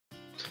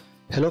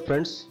Hello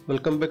friends,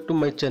 welcome back to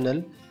my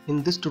channel.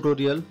 In this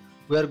tutorial,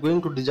 we are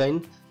going to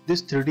design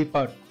this 3D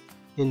part.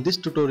 In this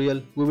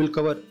tutorial, we will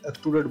cover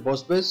extruded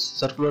boss base,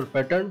 circular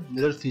pattern,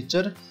 mirror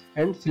feature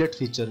and fillet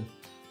feature.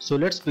 So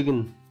let's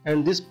begin.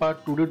 And this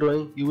part 2D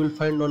drawing you will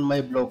find on my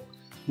blog,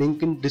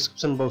 link in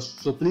description box.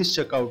 So please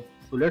check out.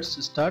 So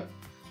let's start.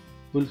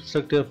 We'll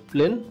select a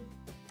plane,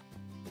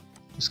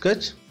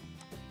 sketch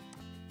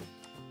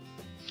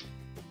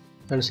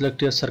and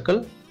select a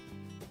circle.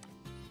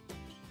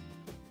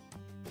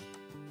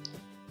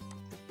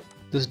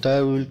 This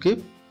die we will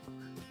keep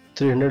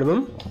 300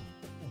 mm.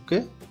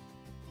 Okay.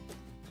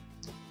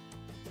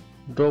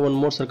 Draw one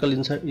more circle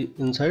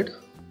inside,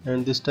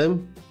 and this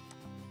time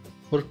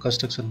for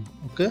construction.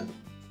 Okay.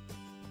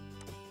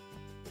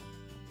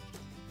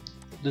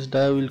 This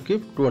die will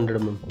keep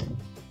 200 mm.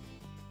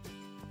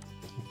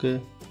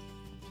 Okay.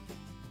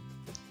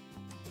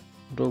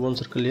 Draw one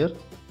circle here.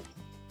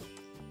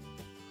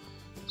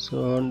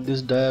 So on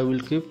this die I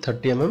will keep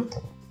 30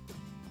 mm.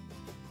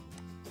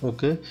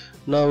 Okay.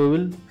 Now we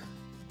will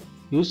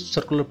use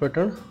circular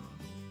pattern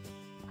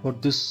for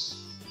this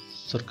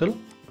circle.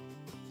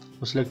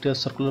 So select a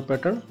circular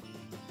pattern,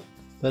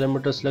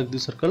 parameter select the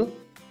circle,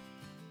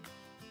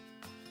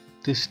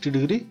 360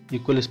 degree,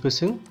 equal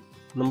spacing,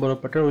 number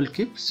of pattern will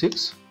keep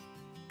 6.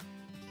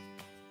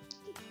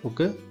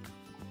 Okay.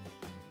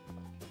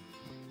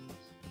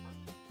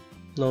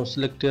 Now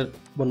select here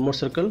one more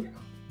circle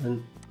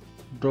and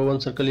draw one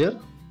circle here,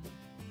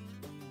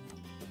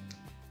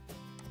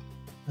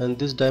 and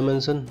this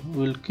dimension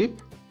will keep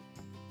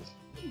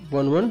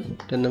 10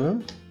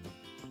 mm.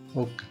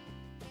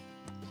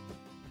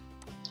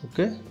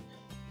 Okay.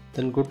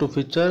 Then go to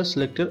feature,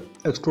 select your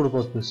extrude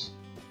boss base.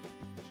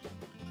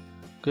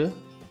 Okay,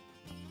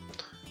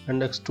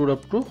 and extrude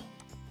up to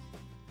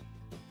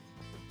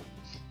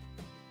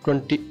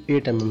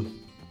 28 mm.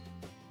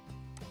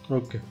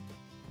 Okay.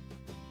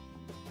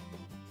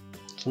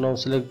 So now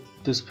select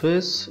this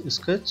face,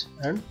 sketch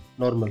and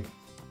normal.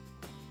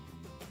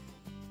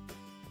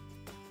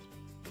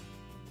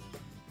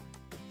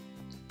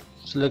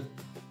 Select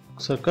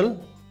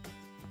circle,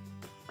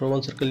 draw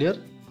one circle here.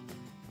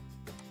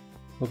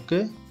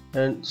 Okay,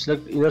 and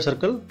select inner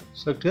circle,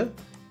 select here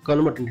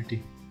convert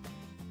entity.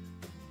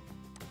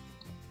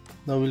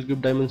 Now we'll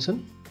give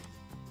dimension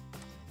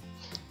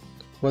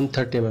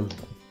 130 mm.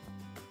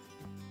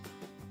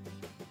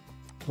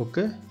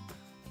 Okay,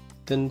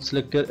 then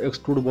select here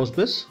extrude boss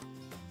base,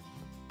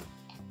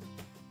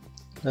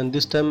 and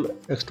this time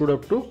extrude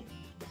up to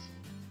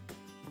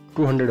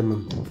 200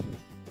 mm.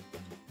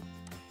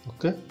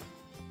 Okay.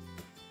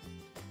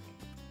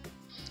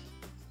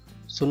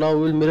 So now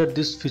we will mirror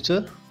this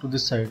feature to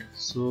this side.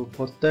 So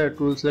for that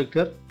we will select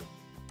here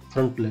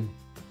front plane,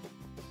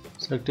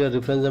 select here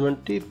reference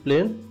geometry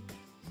plane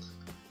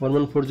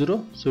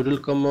 1140, so it will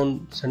come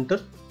on center.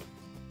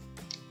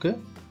 Okay,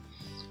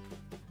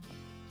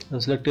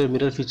 and select here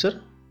mirror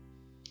feature.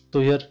 So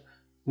here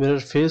mirror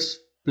face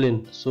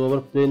plane, so our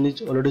plane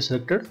is already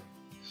selected.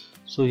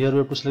 So here we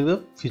have to select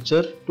the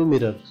feature to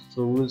mirror.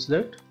 So we will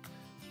select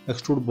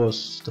extrude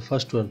boss, the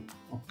first one.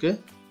 Okay,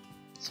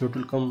 so it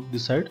will come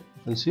this side,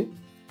 you can see.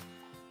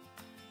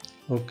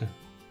 Okay,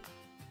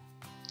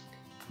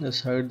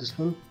 let's hide this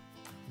one.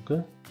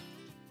 Okay,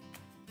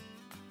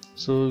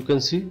 so you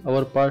can see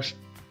our part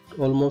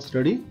almost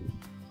ready.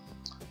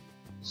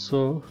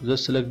 So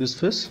just select this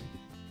face,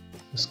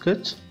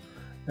 sketch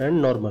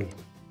and normal,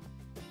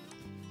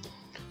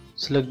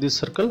 select this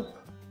circle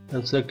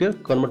and select here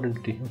convert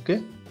entity.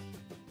 Okay,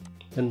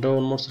 and draw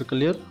one more circle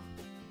here.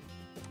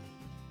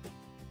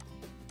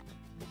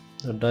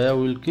 The dia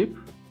will keep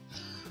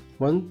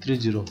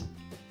 130.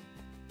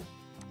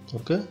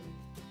 Okay,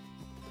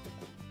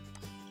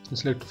 and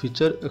select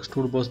feature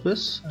extrude boss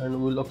base and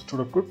we will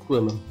extrude up to 2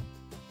 mm.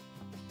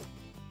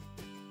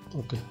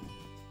 Okay,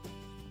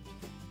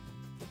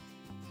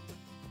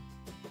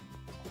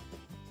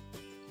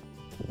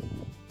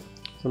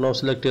 so now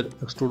select here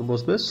extrude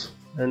boss base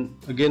and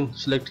again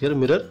select here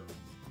mirror.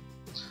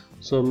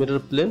 So mirror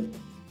plane,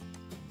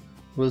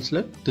 we will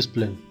select this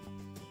plane.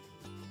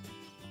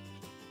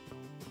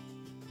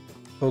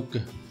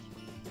 Okay,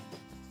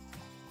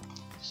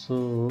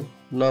 so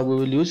now we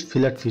will use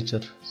fillet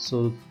feature.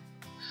 So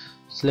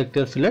select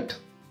your fillet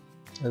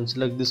and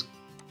select this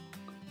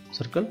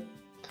circle,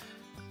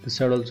 this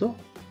side also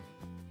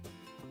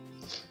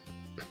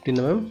 15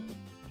 mm.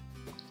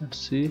 Let's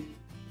see,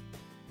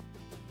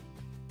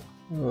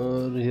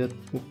 here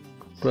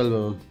 12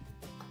 mm.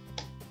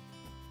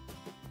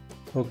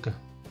 Okay,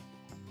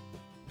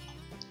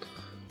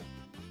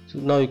 so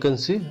now you can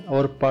see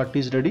our part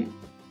is ready.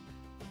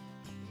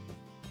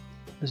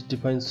 Let's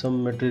define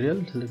some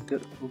material, select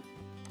here.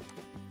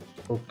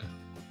 Okay,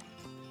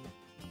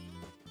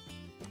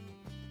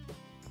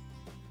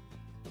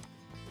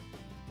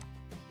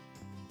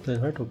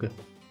 right. Okay,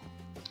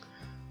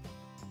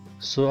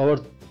 so our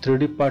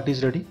 3D part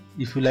is ready.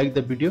 If you like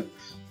the video,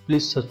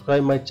 please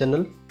subscribe my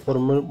channel for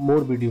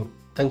more video.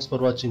 Thanks for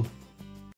watching.